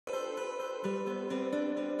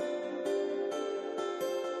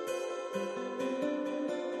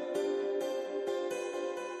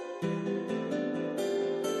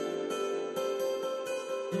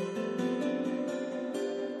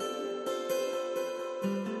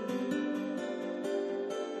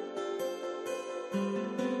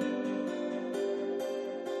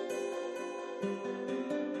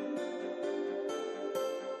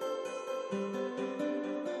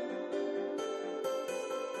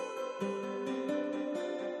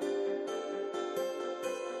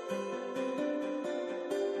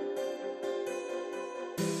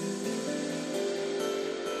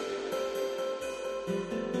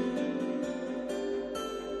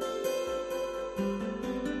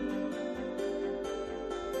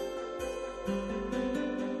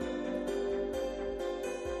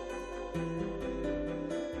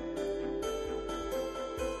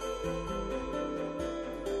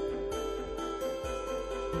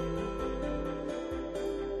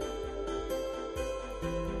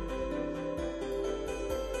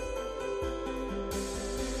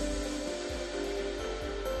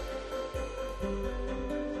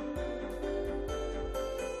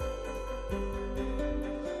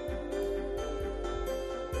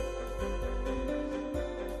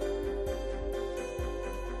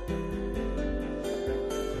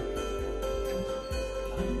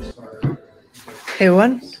Hey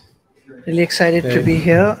everyone, really excited to be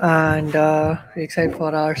here and really excited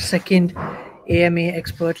for our second AMA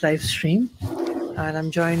expert live stream. And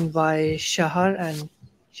I'm joined by Shahar and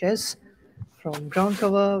Ches from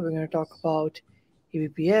groundcover. We're going to talk about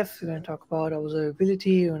eBPF, we're going to talk about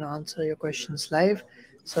observability, we're going to answer your questions live.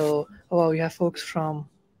 So we have folks from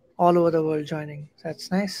all over the world joining. So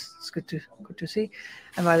that's nice. It's good to see.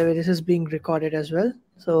 And by the way, this is being recorded as well.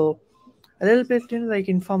 So a little bit, like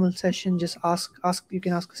informal session. Just ask. You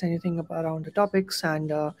can ask us anything around the topics, and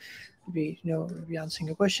we'll be answering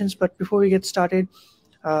your questions. But before we get started,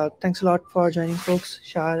 thanks a lot for joining, folks.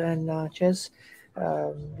 Shahar and Ches.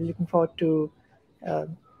 Looking forward to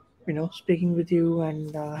speaking with you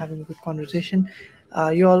and having a good conversation.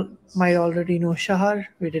 You all might already know Shahar.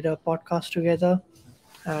 We did a podcast together,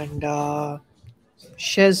 and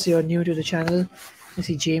Ches, you're new to the channel. I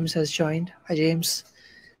see James has joined. Hi, James.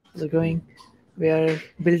 How's it going? We are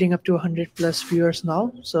building up to 100 plus viewers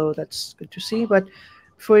now, so that's good to see. But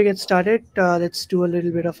before we get started, let's do a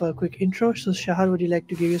little bit of a quick intro. So Shahar, would you like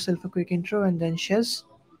to give yourself a quick intro, and then Ches?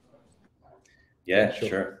 Yeah,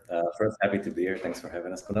 sure. First, happy to be here. Thanks for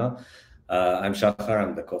having us, Kunal. I'm Shahar.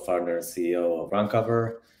 I'm the co-founder and CEO of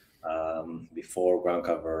groundcover. Before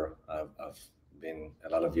groundcover, I've been a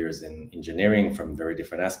lot of years in engineering from very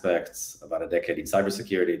different aspects, about a decade in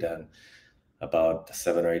cybersecurity, then about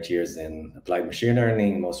 7 or 8 years in applied machine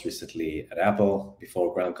learning, most recently at Apple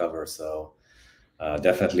before groundcover. So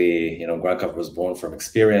definitely, groundcover was born from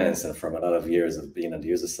experience and from a lot of years of being on the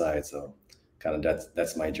user side. So kind of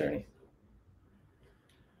that's my journey.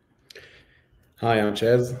 Hi, I'm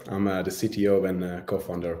Ches. I'm the CTO and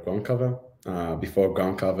co-founder of groundcover. Before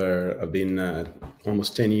groundcover, I've been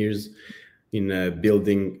almost 10 years in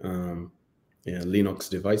building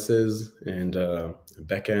Linux devices and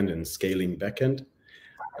backend and scaling backend.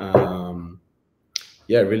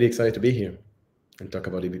 Really excited to be here and talk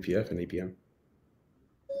about eBPF and APM.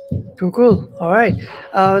 Cool. All right,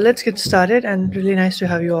 let's get started. And really nice to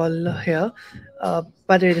have you all here.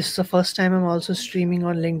 By the way, this is the first time I'm also streaming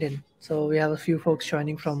on LinkedIn. So we have a few folks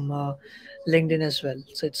joining from LinkedIn as well.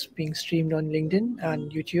 So it's being streamed on LinkedIn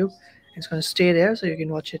and YouTube. It's going to stay there, so you can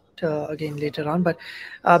watch it again later on. But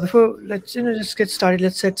before, let's just get started.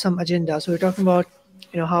 Let's set some agenda. So we're talking about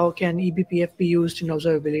how can eBPF be used in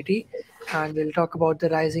observability, and we'll talk about the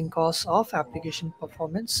rising costs of application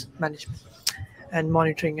performance management and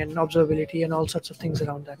monitoring and observability and all sorts of things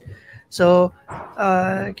around that. So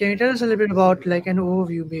can you tell us a little bit about like an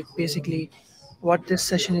overview, basically what this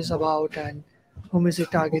session is about and whom is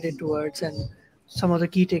it targeted towards, and some of the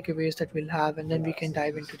key takeaways that we'll have, and then we can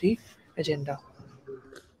dive into the agenda.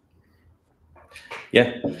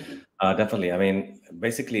 Yeah, definitely. I mean,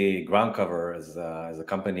 basically, groundcover is a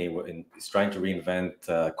company is trying to reinvent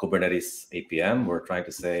Kubernetes APM. We're trying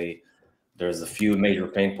to say there's a few major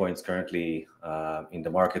pain points currently in the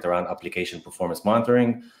market around application performance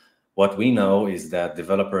monitoring. What we know is that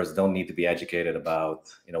developers don't need to be educated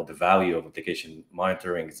about the value of application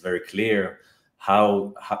monitoring. It's very clear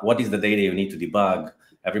what is the data you need to debug.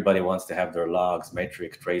 Everybody wants to have their logs,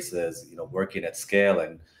 metric traces, working at scale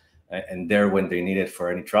and there when they need it for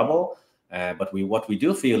any trouble. But what we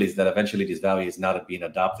do feel is that eventually this value is not being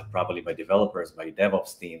adopted properly by developers, by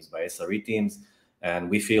DevOps teams, by SRE teams. And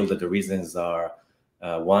we feel that the reasons are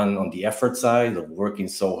One on the effort side of working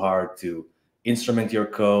so hard to instrument your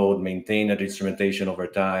code, maintain that instrumentation over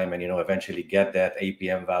time, and eventually get that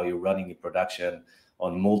APM value running in production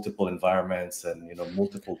on multiple environments and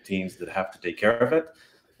multiple teams that have to take care of it.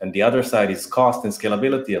 And the other side is cost and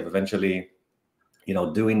scalability of eventually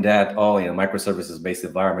doing that all in a microservices-based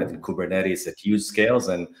environment in Kubernetes at huge scales,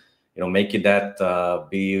 and making that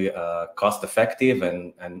be cost-effective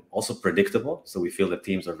and also predictable. So we feel that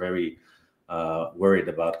teams are very worried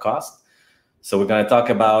about cost. So we're going to talk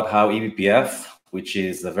about how eBPF, which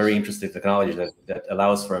is a very interesting technology that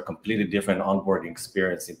allows for a completely different onboarding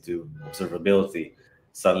experience into observability.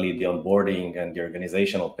 Suddenly the onboarding and the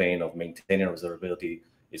organizational pain of maintaining observability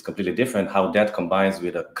is completely different. How that combines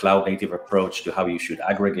with a cloud-native approach to how you should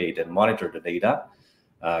aggregate and monitor the data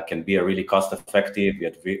can be a really cost-effective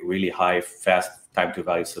yet really high, fast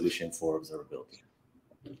time-to-value solution for observability.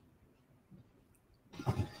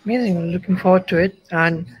 Amazing. Looking forward to it.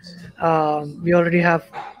 And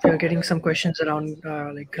we're getting some questions around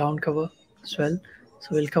like ground cover as well. So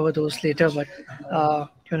we'll cover those later. But do you want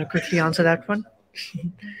to quickly answer that one?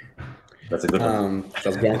 That's a good one.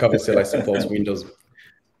 Does ground cover still support Windows?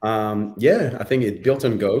 Yeah, I think it built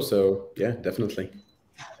on Go. So yeah, definitely.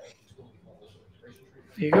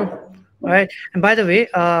 There you go. All right. And by the way,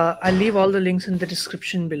 I'll leave all the links in the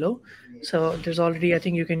description below. So there's already, I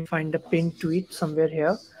think you can find a pinned tweet somewhere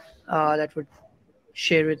here that would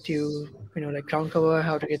share with you, like ground cover,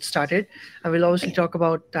 how to get started. I will obviously talk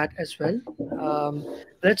about that as well.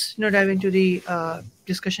 Let's dive into the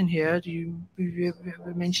discussion here. We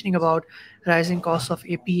were mentioning about rising costs of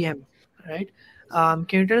APM, right?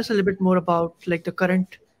 Can you tell us a little bit more about like the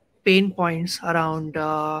current pain points around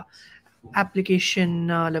application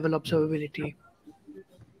level observability?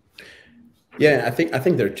 Yeah, I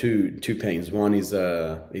think there are two pains. One is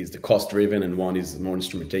the cost driven, and one is more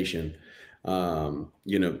instrumentation.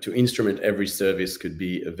 To instrument every service could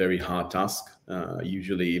be a very hard task.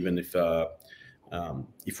 Usually, even if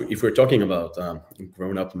we're talking about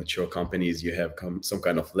grown-up mature companies, you have some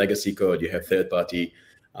kind of legacy code, you have third-party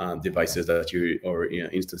devices or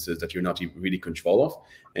instances that you're not really control of,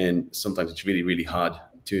 and sometimes it's really, really hard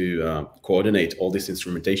to coordinate all this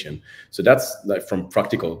instrumentation. So that's like from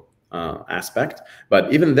practical aspect.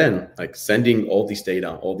 But even then, like sending all this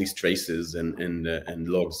data, all these traces and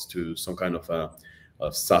logs to some kind of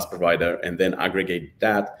a SaaS provider and then aggregate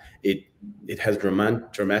that, it has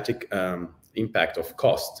dramatic impact of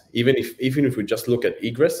cost. Even if we just look at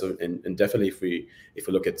egress, and definitely if we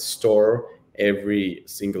look at store every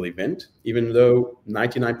single event, even though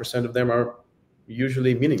 99% of them are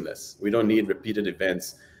usually meaningless. We don't need repeated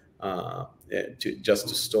events just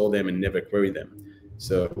to store them and never query them.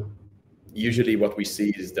 So usually what we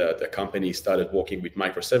see is that the company started working with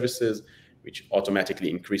microservices, which automatically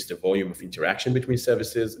increased the volume of interaction between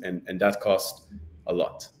services, and that costs a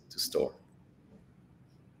lot to store.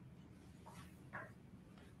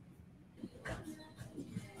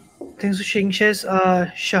 Thanks for sharing, Shez.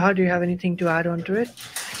 Shahar, do you have anything to add on to it?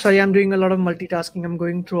 Sorry, I'm doing a lot of multitasking. I'm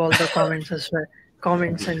going through all the comments as well,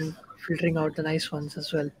 and filtering out the nice ones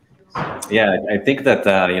as well. Yeah, I think that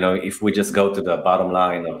if we just go to the bottom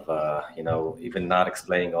line of even not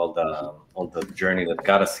explaining all the journey that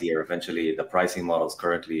got us here, eventually the pricing models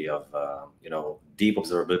currently of deep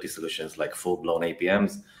observability solutions like full-blown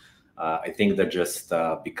APMs, I think they're just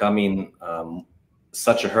becoming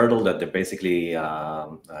such a hurdle that they're basically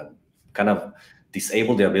kind of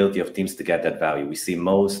disable the ability of teams to get that value. We see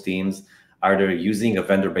most teams either using a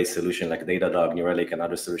vendor-based solution like Datadog, New Relic, and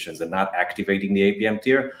other solutions and not activating the APM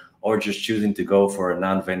tier, or just choosing to go for a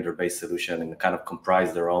non-vendor-based solution and kind of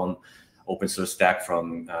comprise their own open source stack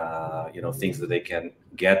from things that they can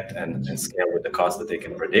get and scale with the cost that they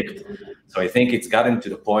can predict. So I think it's gotten to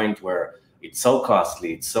the point where it's so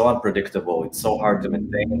costly, it's so unpredictable, it's so hard to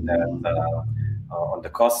maintain that on the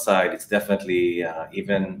cost side, it's definitely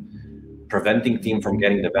even preventing team from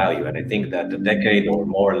getting the value. And I think that a decade or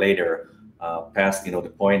more later, past the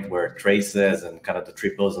point where traces and kind of the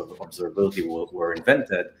triples of observability were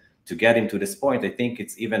invented, to get into this point, I think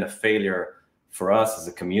it's even a failure for us as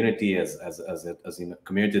a community, as a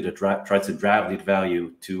community that tries to drive lead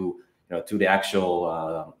value to the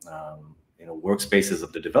actual workspaces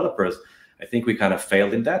of the developers. I think we kind of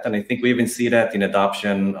failed in that, and I think we even see that in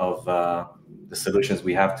adoption of the solutions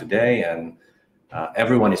we have today. And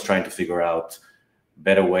everyone is trying to figure out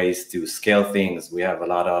better ways to scale things. We have a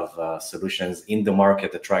lot of solutions in the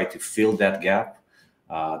market that try to fill that gap.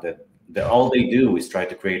 That all they do is try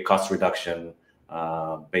to create cost reduction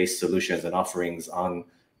based solutions and offerings on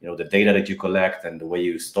the data that you collect and the way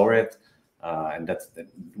you store it. And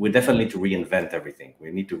we definitely need to reinvent everything.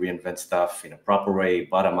 We need to reinvent stuff in a proper way,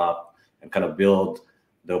 bottom up, and kind of build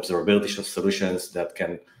the observability solutions that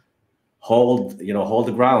can hold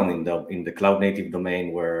the ground in the cloud native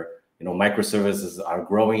domain, where microservices are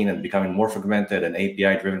growing and becoming more fragmented, and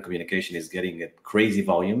API driven communication is getting at crazy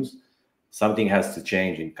volumes. Something has to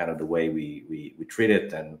change in kind of the way we treat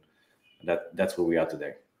it, and that's where we are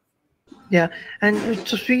today. Yeah, and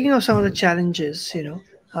so speaking of some of the challenges,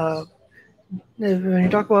 when you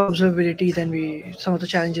talk about observability, then some of the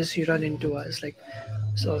challenges you run into is like,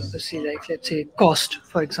 so see, like, let's say cost,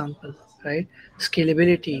 for example, right?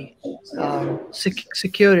 Scalability,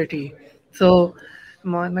 security. So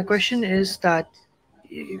my question is that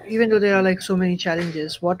even though there are like so many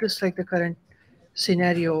challenges, what is like the current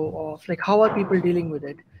scenario of like how are people dealing with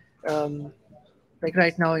it, like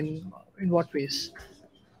right now, in what ways?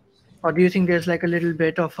 Or do you think there's like a little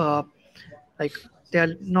bit of like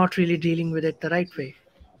they're not really dealing with it the right way?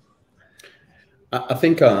 I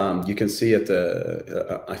think you can see it.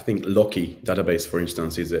 I think Loki database, for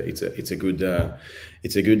instance, it's a good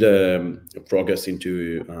progress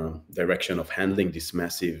into direction of handling this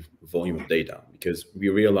massive volume of data, because we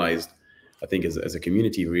realized, I think as a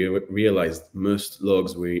community, we realized most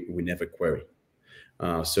logs we never query.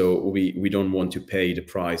 So we don't want to pay the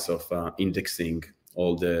price of indexing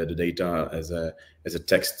all the data as a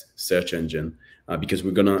text search engine, because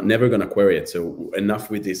we're never gonna query it. So enough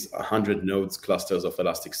with these 100 nodes clusters of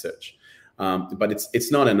Elasticsearch, but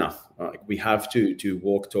it's not enough. We have to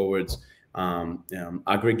walk towards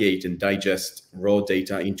aggregate and digest raw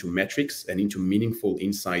data into metrics and into meaningful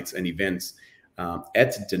insights and events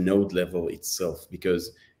at the node level itself,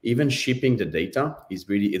 because even shipping the data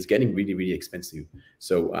it's getting really expensive.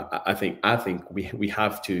 So I think we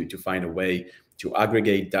have to find a way to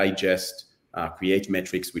aggregate, digest, create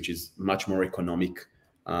metrics, which is much more economic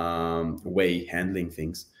way handling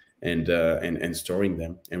things and storing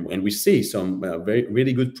them. And we see some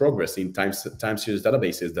really good progress in time series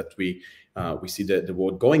databases that we see the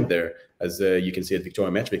world going there, as you can see at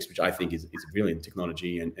Victoria Metrics, which I think is a brilliant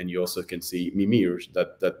technology. And you also can see Mimir,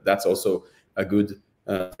 that's also a good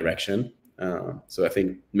direction. So I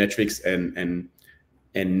think metrics and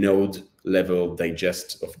node level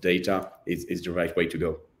digest of data is the right way to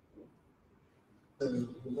go.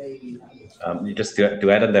 Just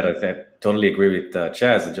to add on that, I totally agree with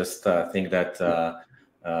Chaz. I just think that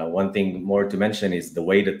one thing more to mention is the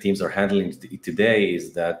way that teams are handling it today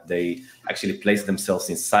is that they actually place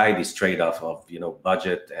themselves inside this trade-off of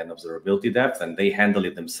budget and observability depth, and they handle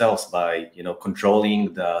it themselves by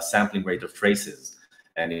controlling the sampling rate of traces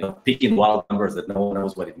and picking wild numbers that no one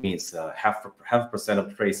knows what it means. Half percent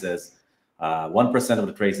of traces, 1% of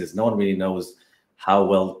the traces, no one really knows how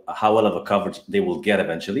well of a coverage they will get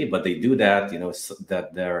eventually, but they do that, so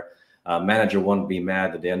that their manager won't be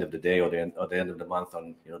mad at the end of the day or the end of the month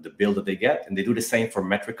on the bill that they get. And they do the same for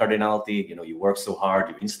metric cardinality. You work so hard,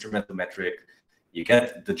 you instrument the metric, you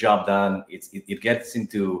get the job done. It gets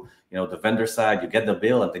into the vendor side, you get the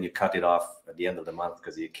bill, and then you cut it off at the end of the month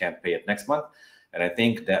because you can't pay it next month. And I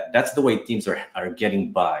think that's the way teams are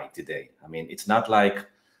getting by today. I mean, it's not like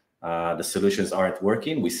the solutions aren't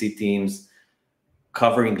working. We see teams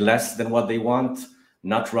covering less than what they want,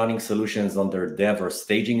 not running solutions on their dev or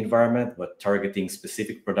staging environment, but targeting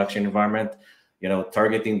specific production environment,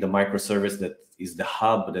 targeting the microservice that is the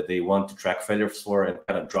hub that they want to track failures for, and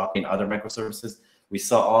kind of dropping other microservices. We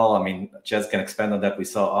saw Chez can expand on that. We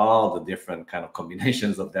saw all the different kind of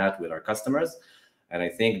combinations of that with our customers. And I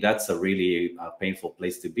think that's a really painful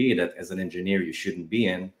place to be, that as an engineer you shouldn't be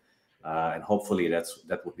in. And hopefully that's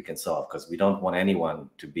what we can solve, because we don't want anyone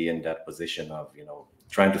to be in that position of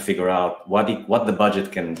trying to figure out what the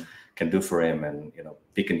budget can do for him, and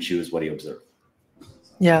pick and choose what he observes.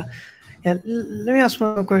 Yeah. Let me ask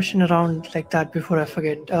one more question around like that before I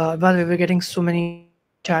forget. By the way, we're getting so many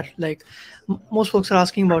chat. Like most folks are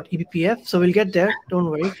asking about eBPF, so we'll get there. Don't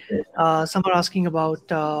worry. Some are asking about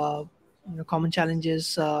common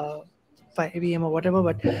challenges by APM or whatever.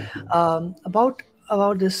 But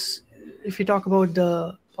about this, if you talk about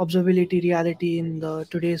the observability reality in the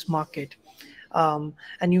today's market,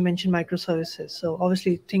 and you mentioned microservices, so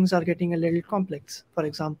obviously things are getting a little complex. For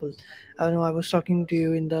example, I know I was talking to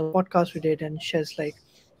you in the podcast we did, and Shez, like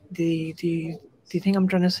the thing I'm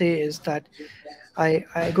trying to say is that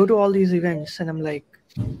I go to all these events and I'm like,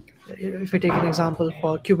 if we take an example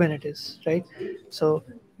for Kubernetes, right? So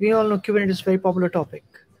we all know Kubernetes is a very popular topic.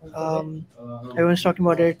 Everyone's talking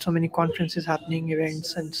about it, so many conferences happening,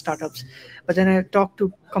 events and startups. But then I talk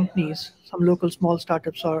to companies, some local small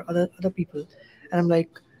startups or other people, and I'm like,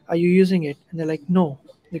 are you using it? And they're like, no,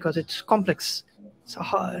 because it's complex. So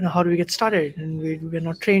how do we get started? And we're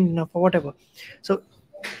not trained enough or whatever. So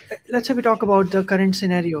let's say we talk about the current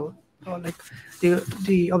scenario, or like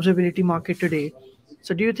the observability market today.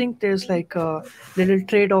 So do you think there's like a little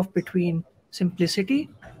trade-off between simplicity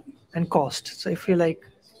and cost? So if you like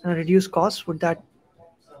reduce costs, would that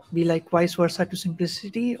be like vice versa to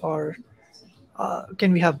simplicity, or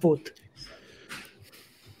can we have both?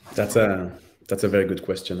 That's a very good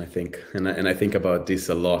question, I think, and I think about this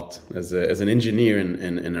a lot as an engineer and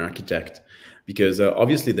an architect, because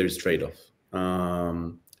obviously there's trade-off,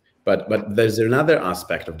 but there's another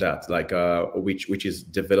aspect of that, like which is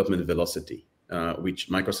development velocity, which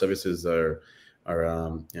microservices are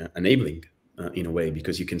enabling in a way,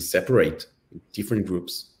 because you can separate different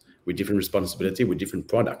groups with different responsibility, with different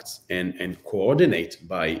products, and coordinate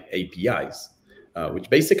by APIs. Which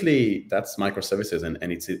basically that's microservices, and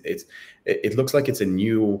it looks like it's a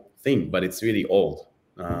new thing, but it's really old.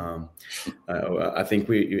 I think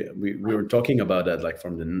we were talking about that like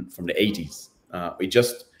from the 80s.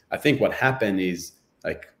 I think what happened is,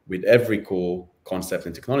 like with every cool concept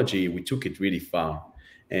and technology, we took it really far,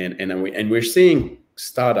 and we're seeing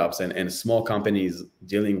startups and small companies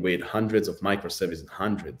dealing with hundreds of microservices,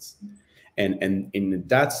 hundreds. And in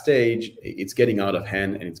that stage, it's getting out of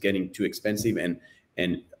hand and it's getting too expensive, and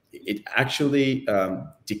it actually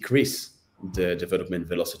decrease the development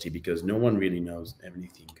velocity, because no one really knows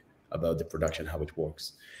anything about the production, how it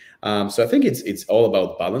works. So I think it's all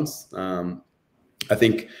about balance. I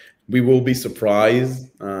think we will be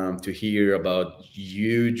surprised to hear about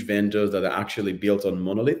huge vendors that are actually built on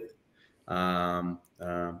monolith, but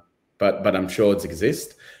I'm sure it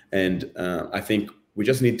exists, and I think we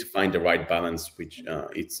just need to find the right balance, which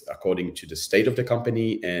it's according to the state of the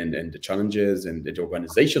company and the challenges and the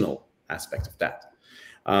organizational aspect of that.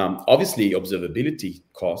 Obviously, observability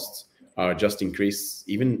costs are just increased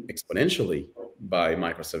even exponentially by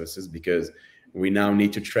microservices, because we now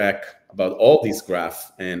need to track about all these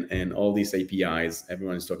graphs and all these APIs.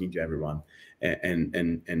 Everyone is talking to everyone, and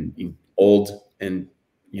in old and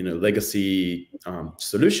legacy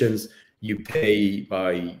solutions, you pay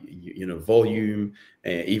by volume,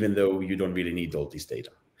 even though you don't really need all this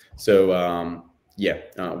data. So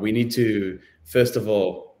we need to first of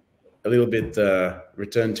all a little bit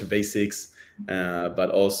return to basics,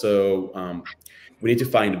 but also we need to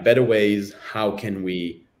find better ways. How can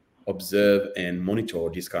we observe and monitor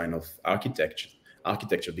this kind of architecture,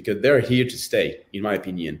 because they're here to stay, in my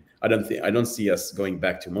opinion. I don't see us going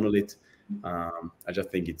back to monolith. I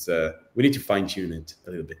just think it's we need to fine tune it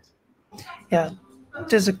a little bit. Yeah,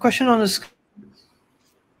 there's a question on the screen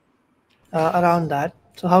around that.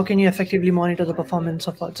 So how can you effectively monitor the performance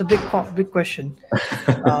of? It's a big question.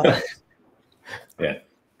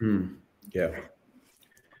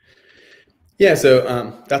 Yeah. So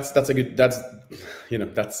that's the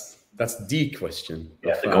question.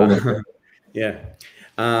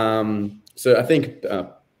 So I think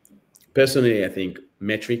personally, I think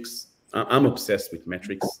metrics. I'm obsessed with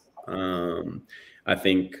metrics. I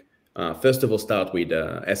think first of all, start with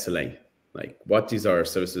SLA. Like, what is our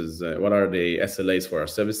services? What are the SLAs for our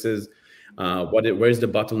services? Where's the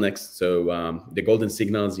bottlenecks? So the golden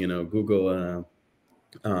signals, Google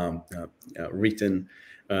written,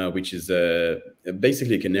 which is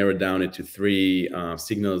basically you can narrow down it to three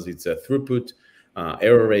signals. It's a throughput,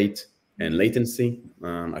 error rate, and latency.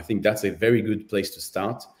 I think that's a very good place to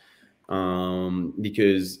start,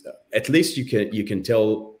 because at least you can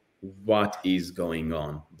tell what is going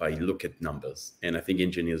on by look at numbers, and I think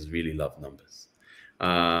engineers really love numbers.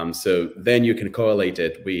 So then you can correlate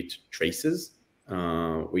it with traces,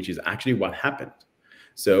 which is actually what happened.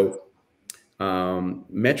 So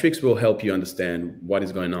metrics will help you understand what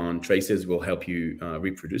is going on. Traces will help you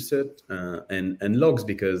reproduce it, and logs,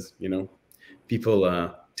 because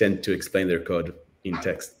people tend to explain their code in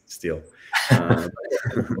text still.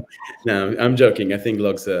 No, I'm joking. I think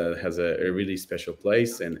logs has a really special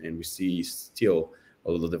place, and we see still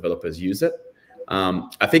a lot of developers use it.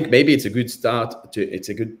 I think maybe it's a good start to. It's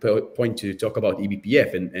a good point to talk about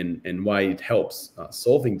eBPF and why it helps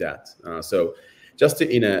solving that. So just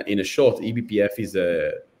in a short, eBPF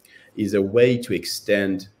is a way to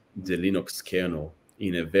extend the Linux kernel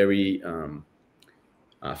in a very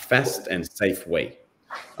fast and safe way.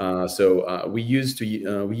 So we used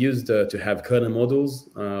to have kernel models,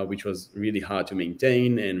 which was really hard to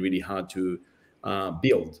maintain and really hard to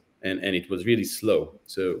build, and it was really slow.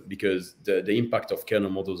 So because the impact of kernel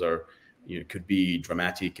models could be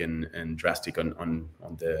dramatic and drastic on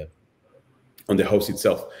the host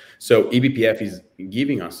itself. So eBPF is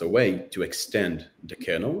giving us a way to extend the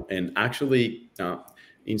kernel and actually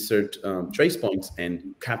insert trace points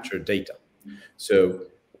and capture data. So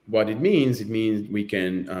what it means we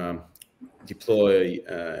can deploy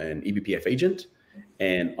an eBPF agent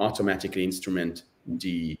and automatically instrument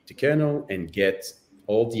the kernel and get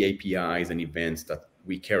all the APIs and events that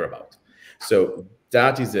we care about. So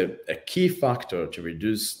that is a key factor to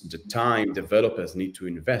reduce the time developers need to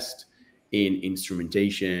invest in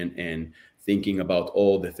instrumentation and thinking about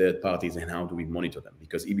all the third parties and how do we monitor them,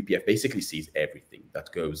 because eBPF basically sees everything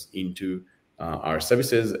that goes into our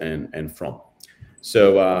services and from.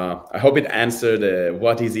 So I hope it answered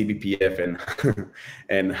what is eBPF and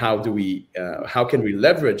and how can we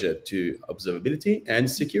leverage it to observability and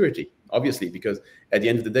security, obviously, because at the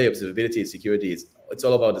end of the day, observability and security it's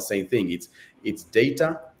all about the same thing. It's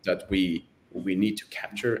data that we need to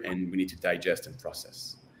capture and we need to digest and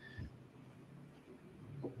process.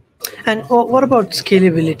 And what about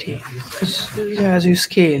scalability? As you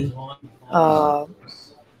scale, what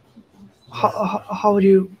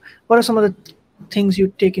are some of the things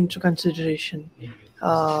you take into consideration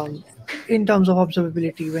in terms of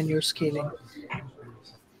observability when you're scaling?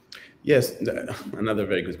 Yes, another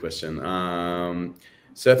very good question.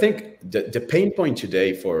 So I think the pain point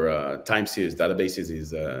today for time series databases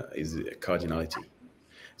is cardinality.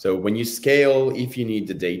 So when you scale, if you need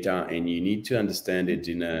the data and you need to understand it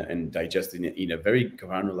and digest it in a very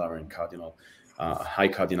granular and high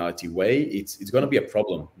cardinality way, it's going to be a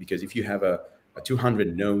problem, because if you have a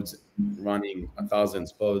 200 nodes running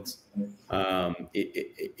 1,000 pods,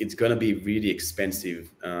 it's going to be really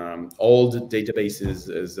expensive. Old databases,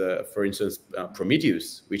 as for instance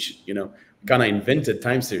Prometheus, which kind of invented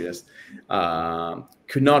time series,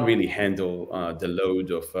 could not really handle the load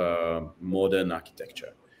of modern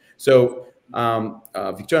architecture. So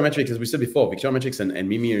Victoria Metrics, as we said before, Victoria Metrics and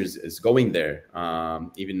Mimir is going there.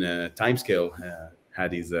 Even Timescale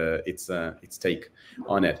had its take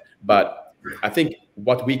on it. But I think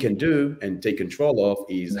what we can do and take control of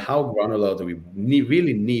is how granular do we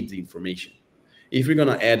really need the information. If we're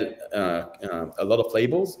going to add a lot of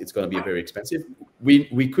labels, it's going to be very expensive.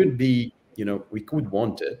 We could be, we could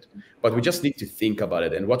want it, but we just need to think about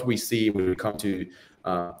it. And what we see when we come to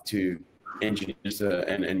engineers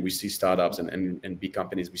and we see startups and big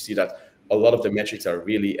companies, we see that a lot of the metrics are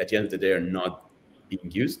really, at the end of the day, are not being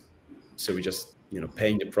used. So we just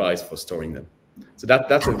paying the price for storing them. So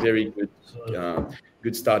that's a very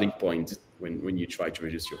good starting point when you try to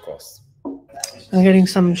reduce your costs. I'm getting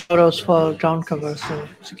some shout-outs for groundcover, so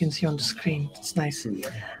as you can see on the screen. It's nice.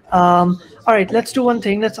 All right, let's do one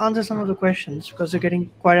thing. Let's answer some of the questions, because they're getting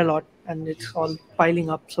quite a lot and it's all piling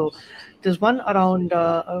up. So there's one around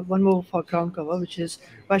one more for groundcover, which is,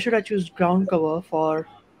 why should I choose groundcover for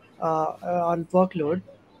our workload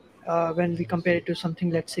when we compare it to something,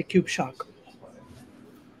 let's say KubeShark?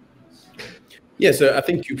 Yeah, so I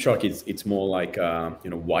think KubeShark it's more like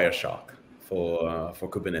Wireshark for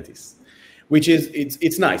Kubernetes, which is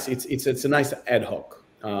it's nice. It's a nice ad hoc.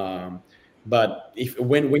 But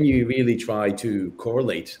when you really try to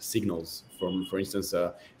correlate signals from, for instance,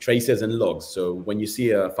 traces and logs. So when you see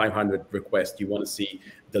a 500 request, you want to see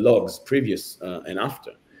the logs previous and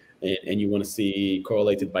after, and you want to see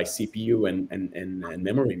correlated by CPU and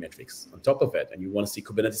memory metrics on top of it, and you want to see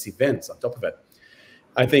Kubernetes events on top of it.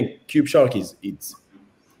 I think KubeShark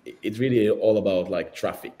it's really all about like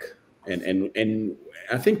traffic, and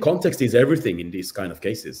I think context is everything in these kind of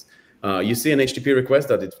cases. You see an HTTP request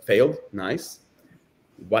that it failed, nice.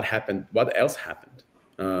 What happened? What else happened?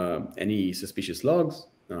 Any suspicious logs?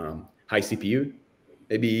 High CPU?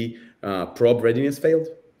 Maybe probe readiness failed.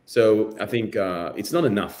 So I think it's not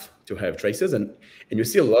enough to have traces, and you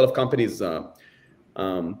see a lot of companies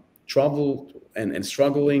trouble and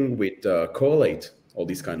struggling with correlate all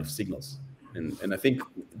these kind of signals. And I think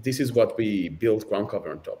this is what we build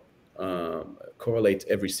groundcover on top. Correlate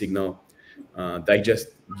every signal, digest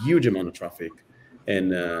huge amount of traffic,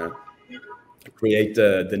 and create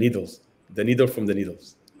the needle from the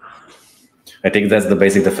needles. I think that's the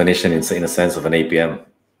basic definition in a sense of an APM.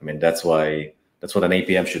 I mean, that's what an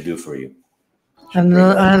APM should do for you. And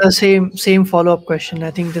the same follow-up question.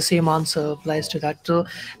 I think the same answer applies to that. So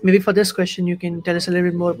maybe for this question, you can tell us a little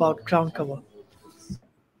bit more about groundcover.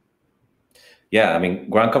 Yeah, I mean,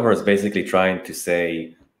 groundcover is basically trying to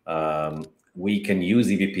say we can use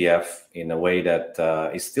eBPF in a way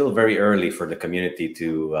that is still very early for the community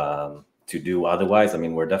to do otherwise. I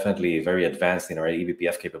mean, we're definitely very advanced in our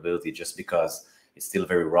eBPF capability just because it's still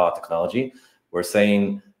very raw technology. We're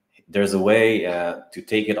saying there's a way to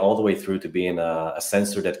take it all the way through to being a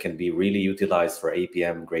sensor that can be really utilized for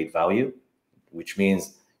APM grade value, which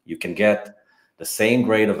means you can get the same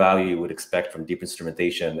grade of value you would expect from deep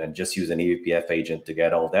instrumentation and just use an eBPF agent to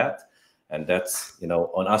get all that. And that's, you know,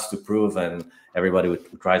 on us to prove, and everybody who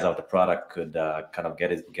tries out the product could kind of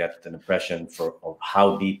get an impression of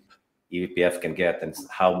how deep eBPF can get and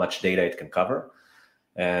how much data it can cover.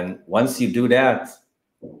 And once you do that,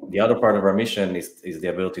 the other part of our mission is the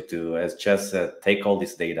ability to, as Ches said, take all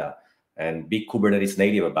this data and be Kubernetes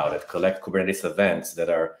native about it, collect Kubernetes events that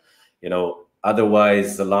are, you know,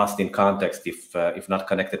 otherwise lost in context if not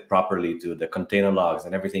connected properly to the container logs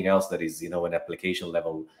and everything else that is, you know, an application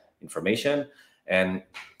level information, and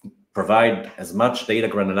provide as much data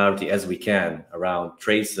granularity as we can around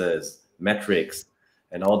traces, metrics,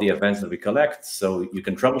 and all the events that we collect, so you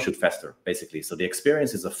can troubleshoot faster, basically. So the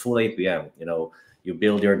experience is a full APM. You know, you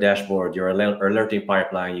build your dashboard, your alerting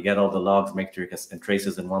pipeline, you get all the logs, metrics, and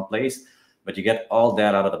traces in one place, but you get all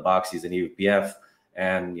that out of the box using eBPF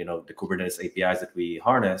and, you know, the Kubernetes APIs that we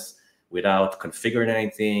harness without configuring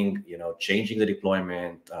anything, you know, changing the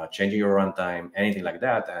deployment, changing your runtime, anything like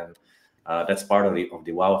that. And that's part of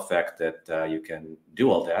the wow effect, that you can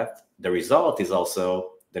do all that. The result is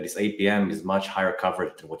also that this APM is much higher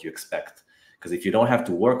coverage than what you expect. Because if you don't have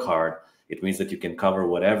to work hard, it means that you can cover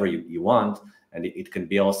whatever you want. And it can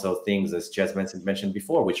be also things, as Ches mentioned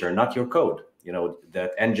before, which are not your code. You know,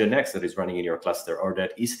 that Nginx that is running in your cluster, or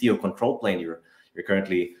that Istio control plane you're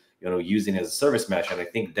currently, you know, using as a service mesh. And I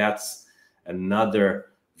think that's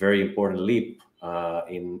another very important leap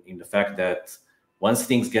in the fact that once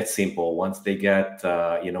things get simple, once they get,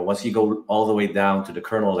 you know, once you go all the way down to the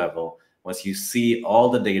kernel level, once you see all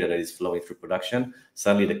the data that is flowing through production,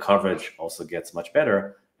 suddenly the coverage also gets much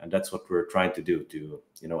better. And that's what we're trying to do, to,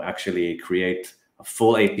 you know, actually create a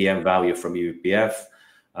full APM value from eBPF.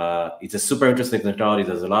 It's a super interesting technology.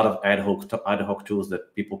 There's a lot of ad hoc tools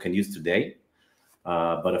that people can use today,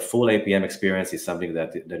 but a full APM experience is something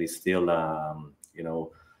that is still, you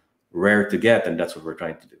know, rare to get, and that's what we're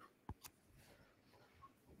trying to do.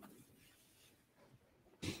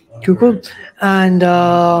 Cool. And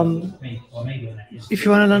if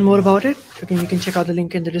you want to learn more about it, again, you can check out the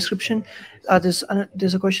link in the description. There's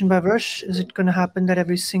a question by Rush. Is it going to happen that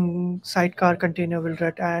every single sidecar container will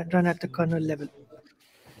run at the kernel level?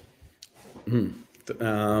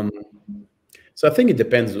 So I think it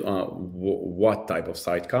depends on what type of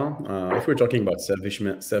sidecar. If we're talking about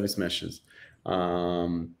service meshes,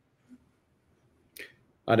 I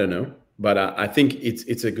don't know, but I think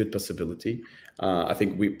it's a good possibility. I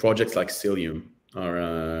think projects like Cilium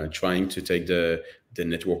are trying to take the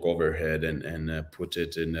network overhead and put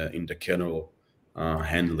it in the kernel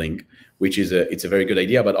handling, which is it's a very good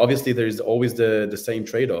idea. But obviously, there is always the same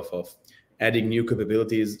trade-off of adding new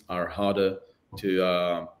capabilities are harder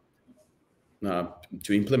to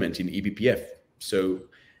implement in eBPF. So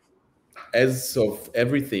as of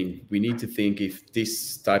everything, we need to think if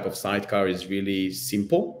this type of sidecar is really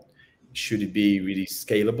simple, should it be really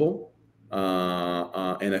scalable?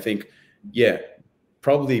 And I think, yeah,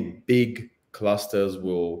 probably big clusters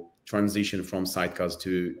will transition from sidecars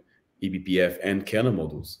to eBPF and kernel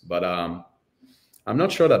modules. But I'm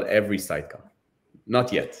not sure that every sidecar,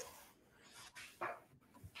 not yet.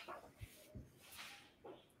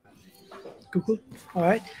 Cool. All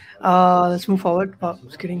right. Let's move forward.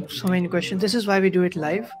 It's getting so many questions. This is why we do it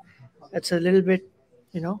live. It's a little bit,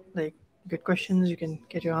 you know, like good questions. You can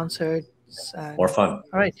get your answers. And, more fun.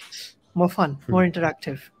 All right. More fun, more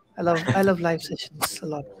interactive. I love live sessions a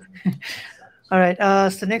lot. All right.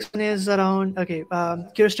 So the next one is around, okay,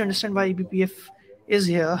 curious to understand why eBPF is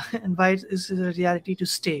here and why it is a reality to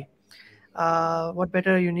stay. What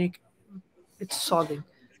better, unique it's solving.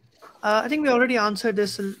 I think we already answered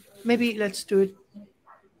this. Maybe let's do it.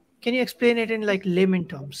 Can you explain it in like layman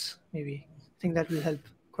terms? Maybe I think that will help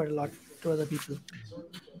quite a lot to other people.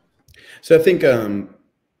 So I think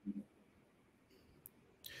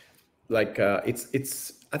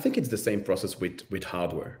I think it's the same process with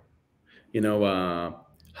hardware. You know,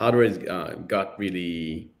 hardware got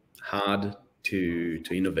really hard to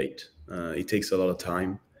innovate. It takes a lot of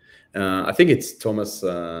time. I think it's Thomas'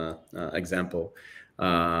 example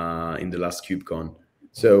in the last KubeCon.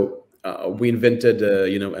 So we invented,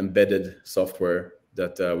 you know, embedded software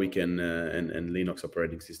that we can and Linux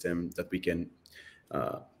operating system that we can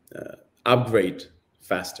upgrade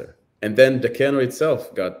faster. And then the kernel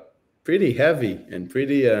itself got pretty heavy and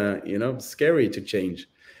pretty, you know, scary to change.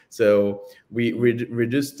 So we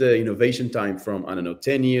reduced the innovation time from, I don't know,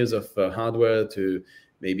 10 years of hardware to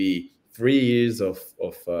maybe 3 years of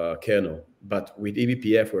kernel. But with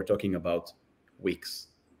eBPF, we're talking about weeks.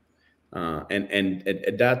 And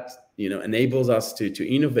that, you know, enables us to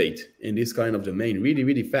innovate in this kind of domain really,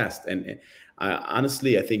 really fast. And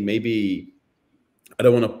honestly, I think maybe, I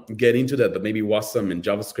don't want to get into that, but maybe Wasm and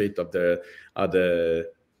JavaScript are the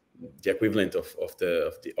equivalent of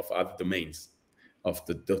other domains, of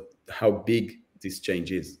how big this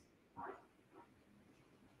change is.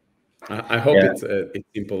 I hope it's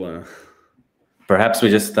simple. Perhaps we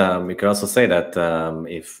just we could also say that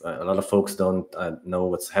if a lot of folks don't know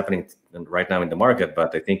what's happening right now in the market,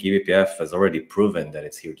 but I think eBPF has already proven that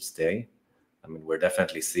it's here to stay. I mean, we're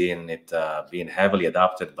definitely seeing it being heavily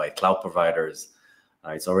adopted by cloud providers.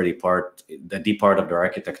 It's already a deep part of their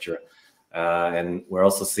architecture, and we're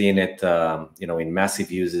also seeing it, in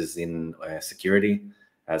massive uses in security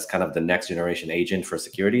as kind of the next generation agent for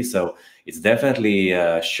security. So it's definitely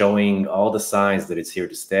showing all the signs that it's here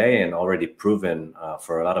to stay and already proven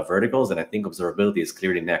for a lot of verticals. And I think observability is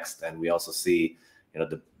clearly next. And we also see,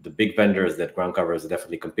 the big vendors that groundcover is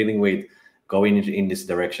definitely competing with going in this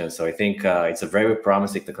direction. So I think it's a very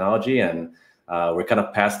promising technology, and we're kind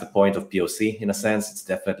of past the point of POC in a sense. It's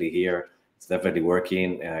definitely here. It's definitely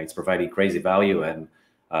working. It's providing crazy value, and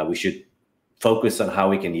we should focus on how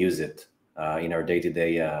we can use it in our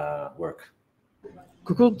day-to-day work.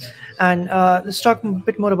 Cool. And let's talk a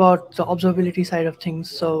bit more about the observability side of things.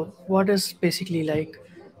 So what is basically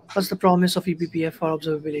what's the promise of eBPF for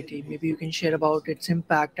observability? Maybe you can share about its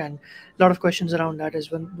impact, and a lot of questions around that is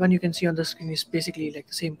when you can see on the screen is basically like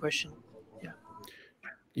the same question.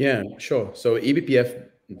 Yeah, sure. So eBPF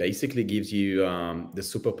basically gives you the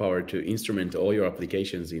superpower to instrument all your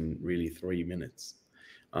applications in really 3 minutes.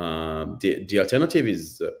 The alternative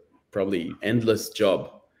is probably endless job,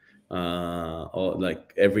 or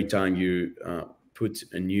like every time you put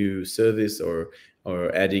a new service or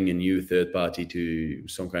adding a new third party to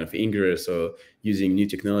some kind of ingress or using new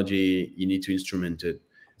technology, you need to instrument it.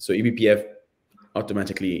 So eBPF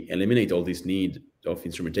automatically eliminate all this need of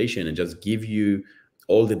instrumentation and just give you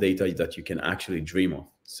all the data that you can actually dream of.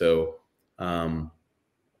 So I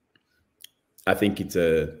think it's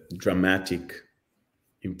a dramatic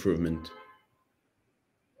improvement.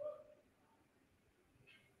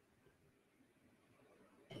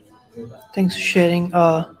 Thanks for sharing.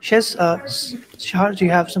 Shez, Shahar, do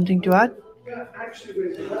you have something to add?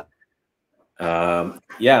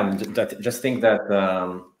 Just think that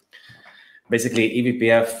basically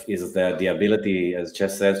eBPF is the ability, as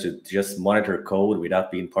Ches says, to just monitor code without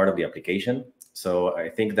being part of the application. So I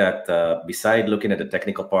think that beside looking at the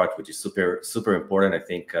technical part, which is super important, I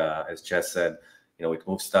think as Ches said, it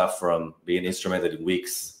moves stuff from being instrumented in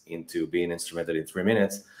weeks into being instrumented in 3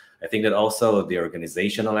 minutes. I think that also the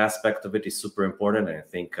organizational aspect of it is super important. And I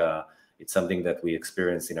think it's something that we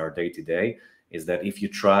experience in our day-to-day, is that if you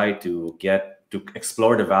try to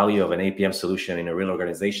explore the value of an APM solution in a real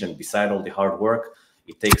organization, beside all the hard work,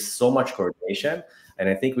 it takes so much coordination. And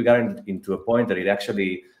I think we got into a point that it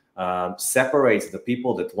actually separates the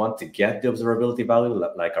people that want to get the observability value,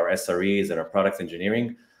 like our SREs and our product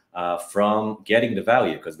engineering, from getting the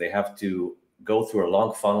value, because they have to go through a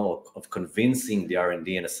long funnel of convincing the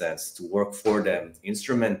R&D, in a sense, to work for them,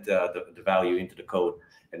 instrument the value into the code,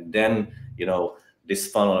 and then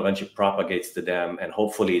this funnel eventually propagates to them, and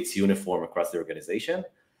hopefully it's uniform across the organization.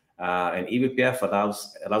 And eBPF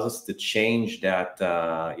allows us to change that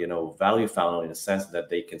value funnel in a sense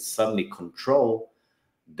that they can suddenly control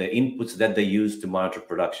the inputs that they use to monitor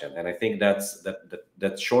production. And I think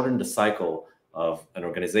that shortened the cycle of an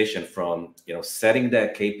organization from setting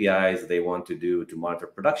the KPIs they want to do to monitor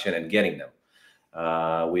production and getting them,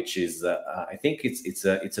 which is I think it's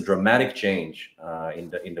a dramatic change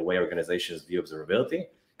in the way organizations view observability,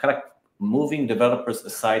 kind of moving developers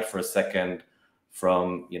aside for a second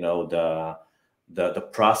from the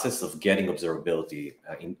process of getting observability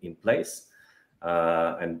in place.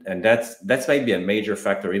 And that's maybe a major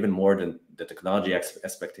factor, even more than the technology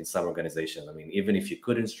aspect in some organizations. I mean, even if you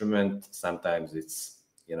could instrument, sometimes it's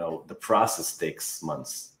the process takes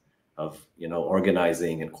months of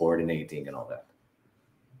organizing and coordinating and all that.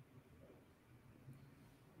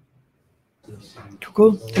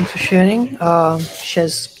 Cool. Thanks for sharing.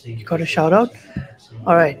 Shez, you got a shout out.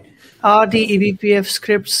 All right. Are the eBPF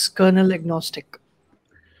scripts kernel agnostic?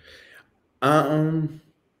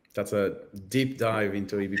 That's a deep dive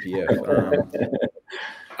into eBPF.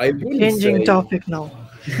 I wouldn't Changing say, topic now.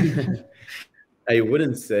 I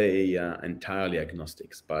wouldn't say entirely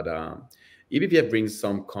agnostics, but eBPF brings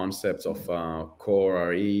some concepts of core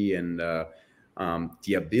RE and the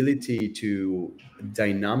ability to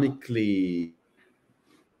dynamically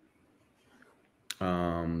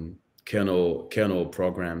kernel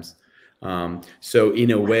programs. So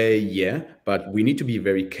in a way, yeah, but we need to be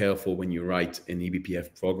very careful when you write an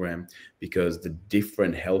eBPF program, because the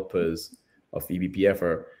different helpers of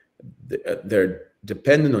eBPF they're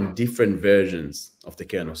dependent on different versions of the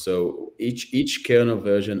kernel. So each kernel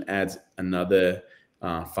version adds another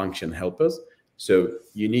function helpers. So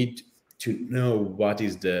you need to know what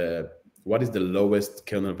is the lowest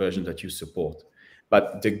kernel version that you support.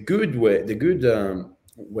 But the good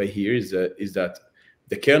way here is that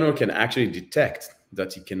the kernel can actually detect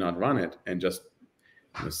that you cannot run it and just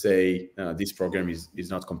say this program is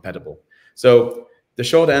not compatible. So the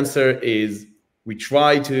short answer is we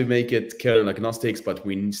try to make it kernel agnostic, but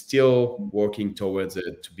we're still working towards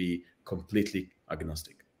it to be completely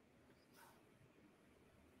agnostic.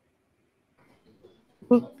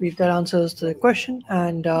 Cool. That answers the question.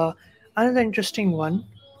 And another interesting one,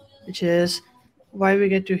 which is why we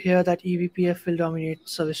get to hear that eBPF will dominate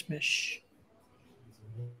service mesh.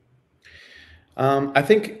 I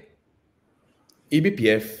think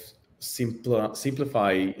eBPF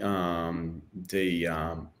simplify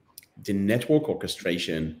the network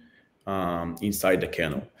orchestration inside the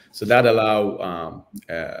kernel. So that allow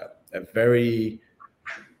a very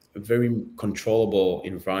controllable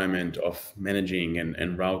environment of managing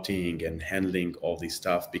and routing and handling all this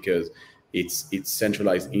stuff, because it's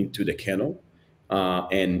centralized into the kernel.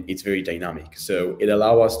 And it's very dynamic. So it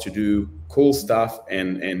allows us to do cool stuff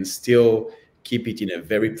and still keep it in a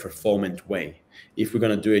very performant way. If we're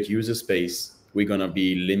going to do it user space, we're going to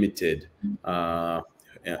be limited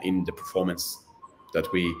in the performance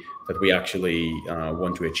that we actually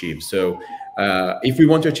want to achieve. So if we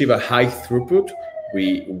want to achieve a high throughput,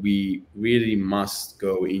 we really must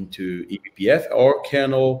go into eBPF or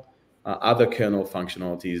kernel, other kernel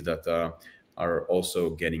functionalities that are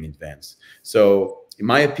also getting advanced. So in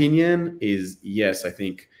my opinion is, yes, I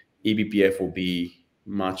think eBPF will be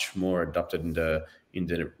much more adopted in the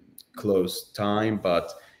close time,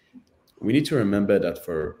 but we need to remember that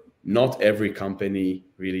for not every company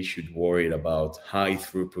really should worry about high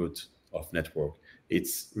throughput of network.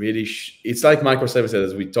 It's really it's like microservices,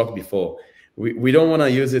 as we talked before. We don't want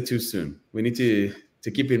to use it too soon. We need to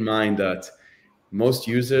keep in mind that most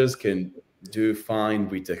users can do fine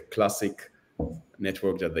with a classic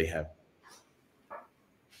network that they have.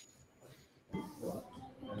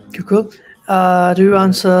 Cool. Do you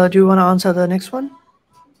want to answer the next one?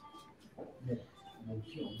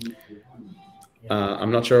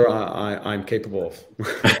 I'm not sure I'm capable of.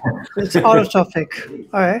 It's out of topic.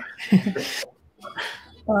 All right.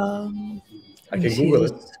 I can Google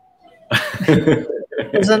it.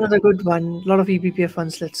 There's another good one. A lot of eBPF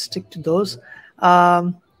ones. Let's stick to those.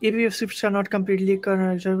 eBPF scripts are not completely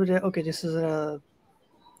kernel. Okay, this is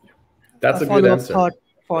that's a good answer. Thought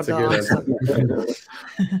for that's the a good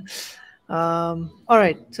answer. All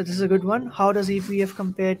right, so this is a good one. How does eBPF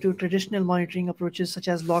compare to traditional monitoring approaches such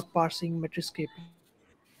as log parsing, metric scraping?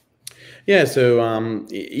 Yeah, so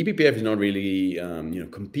eBPF is not really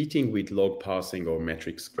competing with log parsing or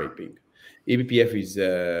metric scraping. eBPF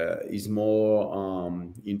is more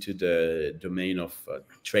into the domain of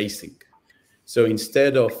tracing. So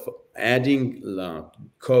instead of adding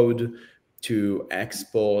code to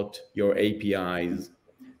export your APIs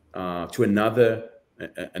to another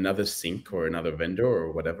sink or another vendor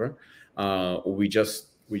or whatever, we just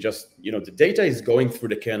the data is going through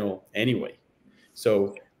the kernel anyway.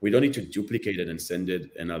 So we don't need to duplicate it and send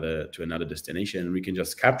it to another destination. We can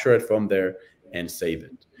just capture it from there and save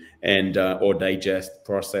it, and or digest,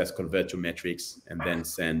 process, convert to metrics, and then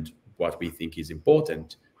send what we think is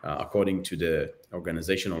important according to the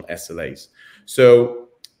organizational SLAs. So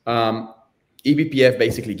eBPF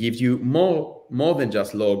basically gives you more than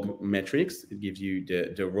just log metrics. It gives you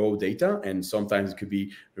the raw data, and sometimes it could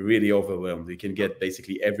be really overwhelmed. You can get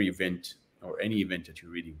basically every event or any event that you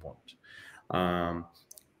really want.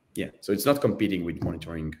 Yeah, so it's not competing with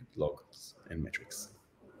monitoring logs and metrics.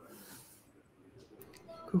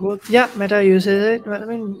 Cool. Yeah, Meta uses it. I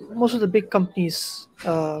mean, most of the big companies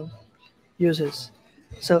uses.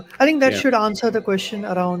 So I think that should answer the question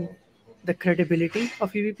around the credibility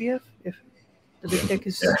of eBPF. If the big tech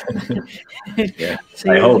is, yeah,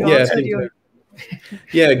 so I hope.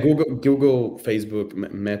 Yeah, Google, Facebook,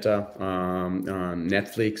 Meta,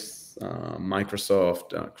 Netflix,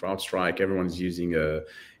 Microsoft, CrowdStrike. Everyone's using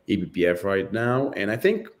eBPF right now, and I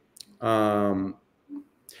think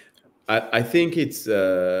I think it's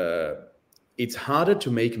harder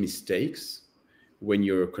to make mistakes when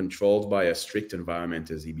you're controlled by a strict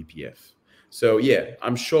environment as eBPF. So yeah,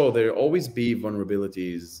 I'm sure there'll always be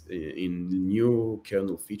vulnerabilities in new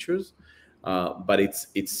kernel features, but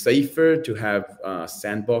it's safer to have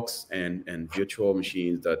sandbox and virtual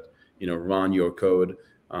machines that run your code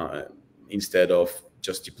instead of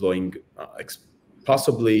just deploying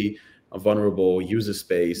possibly a vulnerable user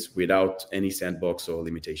space without any sandbox or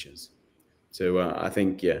limitations. So I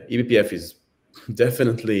think eBPF is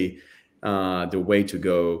definitely the way to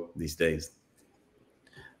go these days.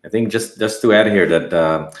 I think just to add here that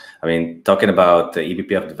I mean, talking about the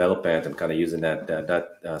eBPF development and kind of using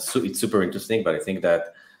it's super interesting. But I think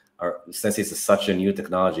that since it's such a new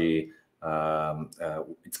technology,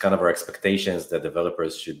 it's kind of our expectations that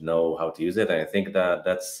developers should know how to use it. And I think that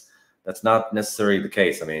that's not necessarily the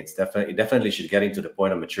case. I mean, it definitely should get into the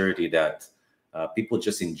point of maturity that people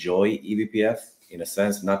just enjoy eBPF in a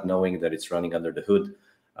sense, not knowing that it's running under the hood.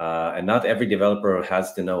 And not every developer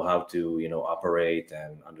has to know how to, operate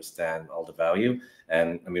and understand all the value.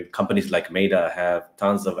 And I mean, companies like Meta have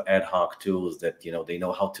tons of ad hoc tools that, they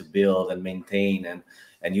know how to build and maintain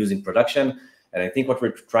and use in production. And I think what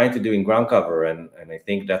we're trying to do in groundcover, and I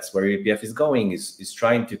think that's where eBPF is going, is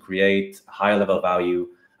trying to create high level value.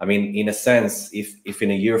 I mean, in a sense, if in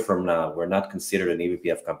a year from now we're not considered an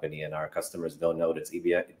eBPF company and our customers don't know that's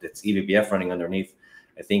eBPF running underneath,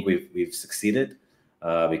 I think we've succeeded.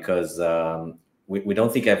 Because we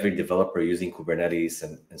don't think every developer using Kubernetes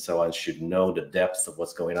and so on should know the depth of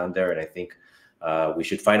what's going on there. And I think we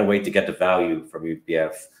should find a way to get the value from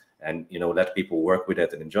eBPF and, let people work with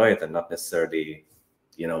it and enjoy it, and not necessarily,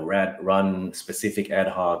 run specific ad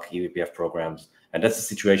hoc eBPF programs. And that's the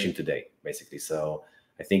situation today, basically. So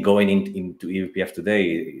I think going into eBPF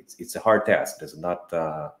today, it's a hard task. There's not,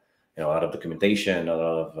 a lot of documentation, a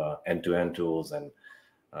lot of end-to-end tools, and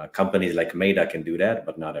companies like Meta can do that,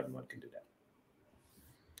 but not everyone can do that.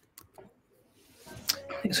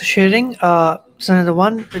 Thanks for sharing. So another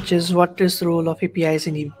one, which is, what is the role of APIs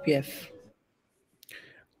in eBPF?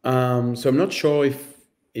 So I'm not sure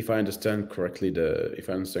if I understand correctly,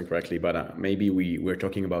 but maybe we're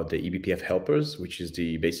talking about the eBPF helpers, which is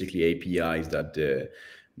basically APIs that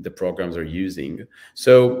the programs are using.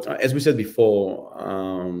 So as we said before,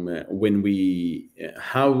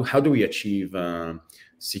 how do we achieve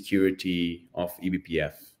security of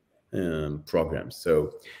eBPF programs?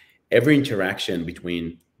 So every interaction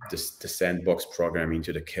between the sandbox program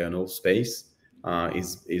into the kernel space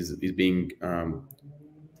is being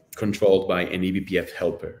controlled by an eBPF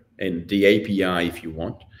helper, and the API, if you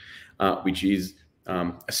want, which is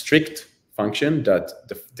a strict function that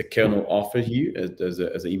the kernel offers you as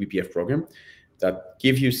an eBPF program that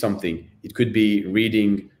gives you something. It could be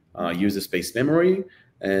reading user space memory,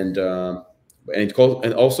 and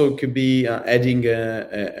also could be adding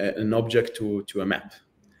an object to a map.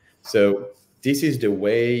 So this is the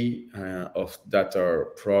way that our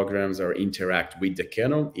programs interact with the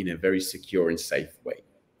kernel in a very secure and safe way.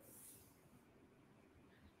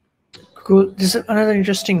 Cool. This is another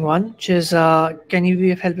interesting one, which is, can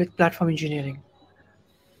eBPF help with platform engineering?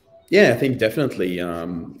 Yeah, I think definitely.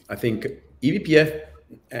 I think eBPF,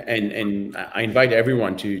 and I invite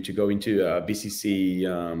everyone to go into BCC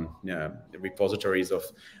repositories of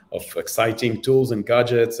exciting tools and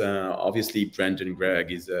gadgets. Obviously, Brandon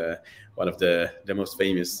Gregg is one of the most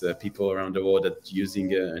famous people around the world that's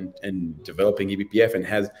using and developing eBPF, and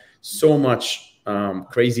has so much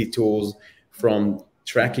crazy tools, from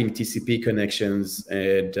tracking TCP connections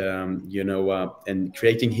and and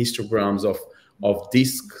creating histograms of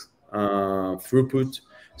disk throughput.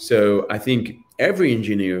 So I think every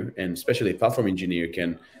engineer, and especially a platform engineer,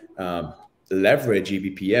 can leverage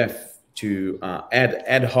eBPF to add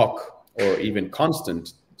ad hoc or even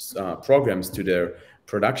constant programs to their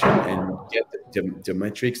production and get the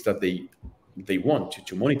metrics that they want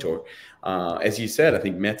to monitor. As you said, I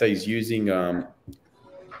think Meta is using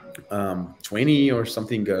 20 or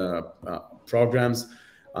something programs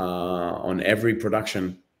on every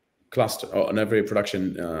production cluster, or on every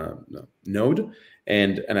production node,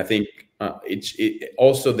 and I think it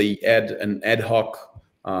also they add an ad hoc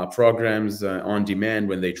programs on demand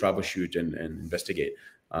when they troubleshoot and investigate.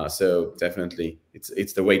 So definitely,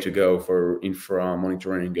 it's the way to go for infra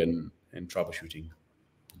monitoring and troubleshooting.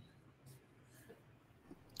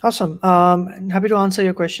 Awesome. Happy to answer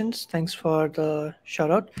your questions. Thanks for the shout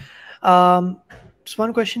out. Just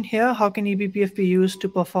one question here: how can eBPF be used to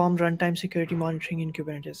perform runtime security monitoring in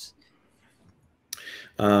Kubernetes?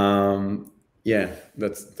 Yeah,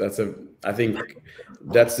 I think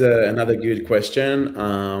that's another good question.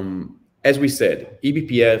 As we said,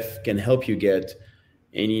 eBPF can help you get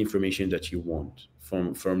any information that you want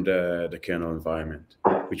from the kernel environment,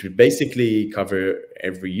 which would basically cover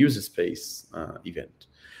every user space event.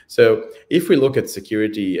 So if we look at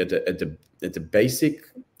security at the basic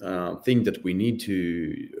thing that we need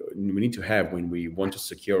to have when we want to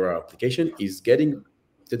secure our application is getting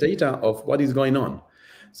the data of what is going on.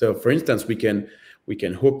 So for instance, we can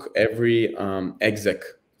hook every exec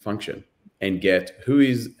function and get who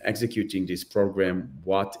is executing this program,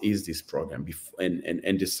 what is this program,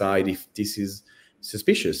 and decide if this is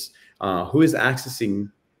suspicious, who is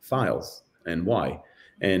accessing files and why.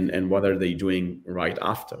 and what are they doing right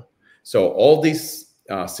after. So all these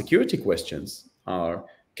security questions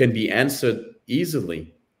can be answered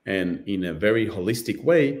easily and in a very holistic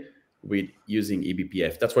way with using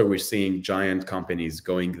eBPF. That's why we're seeing giant companies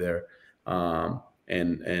going there,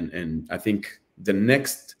 and I think the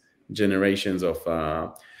next generations of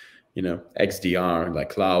XDR, like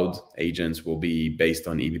cloud agents, will be based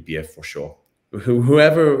on eBPF for sure.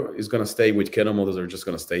 Whoever is going to stay with kernel models are just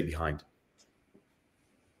going to stay behind.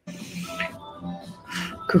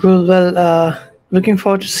 Cool. Well, looking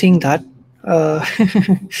forward to seeing that.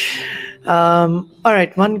 All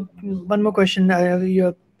right, one more question.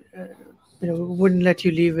 Wouldn't let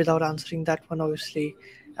you leave without answering that one, obviously,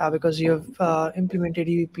 because you have implemented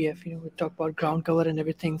eBPF. We talked about ground cover and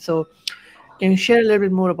everything. So, can you share a little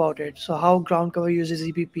bit more about it? So, how ground cover uses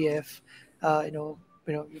eBPF? You're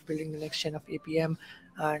building the next gen of APM,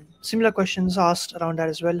 and similar questions asked around that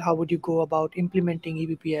as well. How would you go about implementing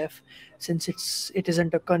eBPF since it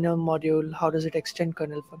isn't a kernel module? How does it extend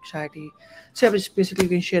kernel functionality? So, yeah, basically, you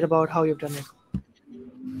can share about how you've done it.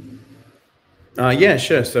 Yeah,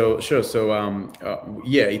 sure.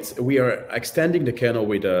 We are extending the kernel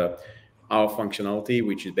with our functionality,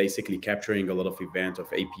 which is basically capturing a lot of events of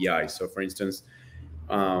APIs. So, for instance,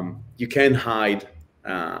 you can hide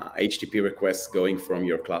HTTP requests going from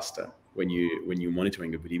your cluster when you're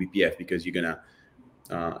monitoring it with eBPF, because you're gonna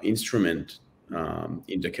instrument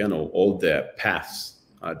in the kernel all the paths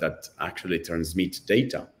that actually transmit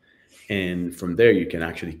data, and from there you can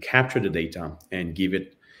actually capture the data and give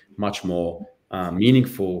it much more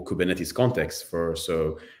meaningful Kubernetes context for,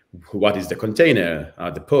 so what is the container,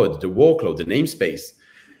 the pod, the workload, the namespace.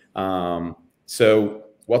 So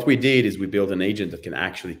what we did is we built an agent that can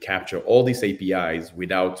actually capture all these APIs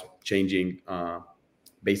without changing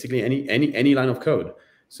basically any line of code.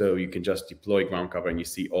 So you can just deploy ground cover and you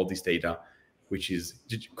see all this data, which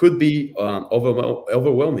could be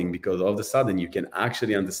overwhelming, because all of a sudden you can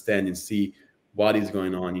actually understand and see what is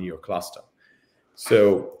going on in your cluster.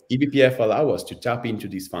 So eBPF allows us to tap into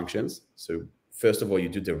these functions. So first of all, you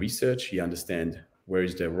do the research, you understand where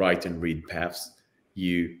is the write and read paths,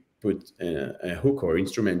 you put a hook or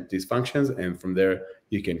instrument these functions, and from there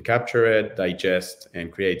you can capture it, digest,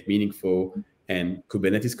 and create meaningful and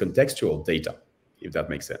Kubernetes contextual data, if that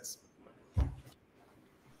makes sense.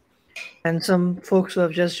 And some folks who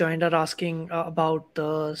have just joined are asking about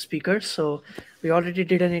the speakers. So we already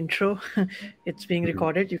did an intro. It's being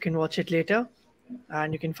recorded. You can watch it later,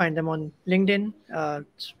 and you can find them on LinkedIn.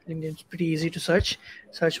 LinkedIn's pretty easy to search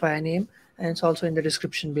by name, and it's also in the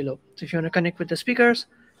description below. So if you want to connect with the speakers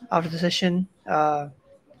after the session,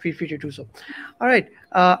 feel free to do so. All right.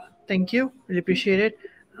 Thank you. Really appreciate it.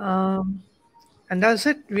 And that's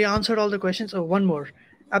it. We answered all the questions. Oh, one more.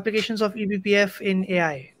 Applications of eBPF in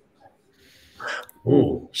AI.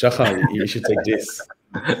 Oh, Shahar, you should take this.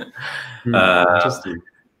 Interesting.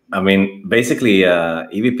 I mean, basically,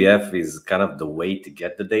 eBPF is kind of the way to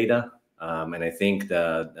get the data. And I think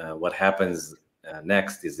that what happens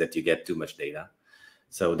next is that you get too much data.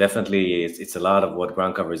 So definitely, it's a lot of what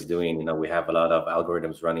ground cover is doing. We have a lot of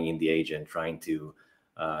algorithms running in the agent, trying to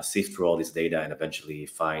sift through all this data and eventually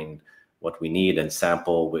find what we need and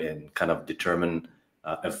sample and kind of determine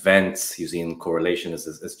events using correlation,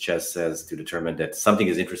 as Ches says, to determine that something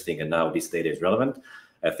is interesting and now this data is relevant.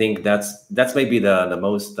 I think that's maybe the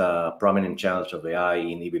most prominent challenge of AI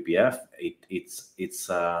in eBPF. It's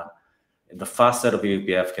the fast set of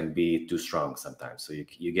eBPF can be too strong sometimes. So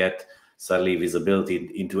you get suddenly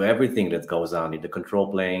visibility into everything that goes on in the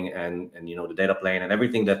control plane and the data plane and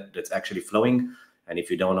everything that's actually flowing. And if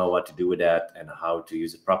you don't know what to do with that and how to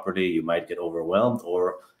use it properly, you might get overwhelmed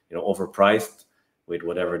or overpriced with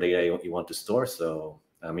whatever data you want to store. So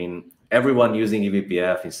I mean, everyone using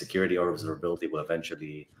eBPF in security or observability will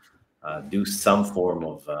eventually do some form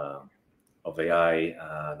of AI,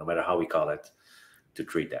 no matter how we call it, to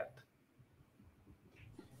treat that.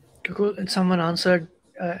 Cool. And someone answered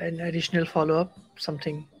an additional follow-up,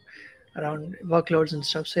 something around workloads and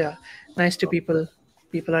stuff. So yeah, nice to people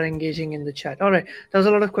are engaging in the chat. All right, there's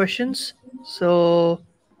a lot of questions. So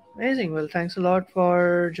amazing. Well, thanks a lot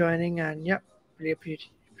for joining, and yeah, really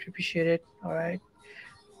appreciate it. All right.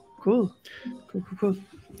 Cool.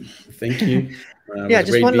 Thank you. Yeah,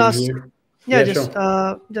 just one last. Here. Yeah,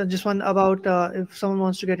 sure. Just one about if someone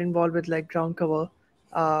wants to get involved with like ground cover,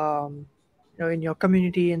 in your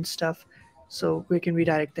community and stuff, so we can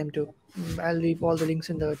redirect them to. I'll leave all the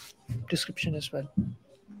links in the description as well.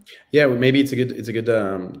 Yeah, well, maybe it's a good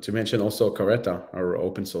to mention also Caretta, our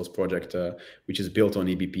open source project, which is built on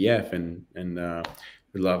eBPF, and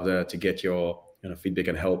we'd love to get your feedback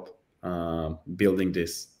and help building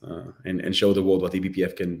this and show the world what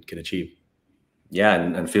eBPF can achieve. Yeah,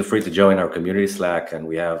 and feel free to join our community Slack, and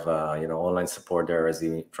we have online support there as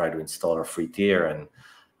you try to install our free tier. And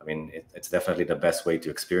I mean, it's definitely the best way to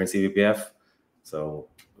experience eBPF. So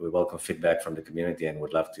we welcome feedback from the community and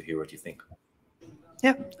would love to hear what you think.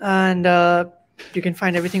 Yeah, and you can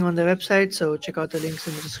find everything on the website, so check out the links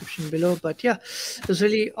in the description below. But yeah, it was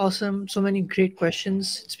really awesome. So many great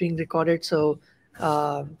questions. It's being recorded, so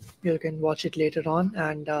you can watch it later on.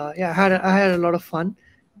 And yeah, I had a lot of fun,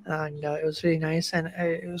 and it was really nice, and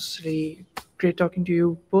it was really great talking to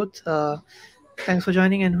you both. Thanks for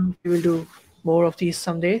joining, and we will do more of these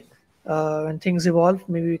someday. When things evolve,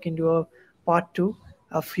 maybe we can do a part 2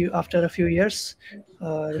 after a few years,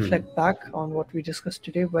 reflect back on what we discussed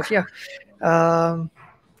today. But yeah,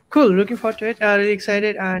 cool, looking forward to it. Really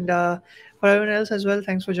excited. And for everyone else as well,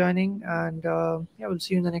 thanks for joining, and yeah, we'll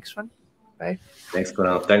see you in the next one. Bye. Thanks,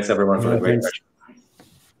 Kunal. Thanks everyone for the great question.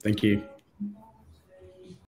 Thank you.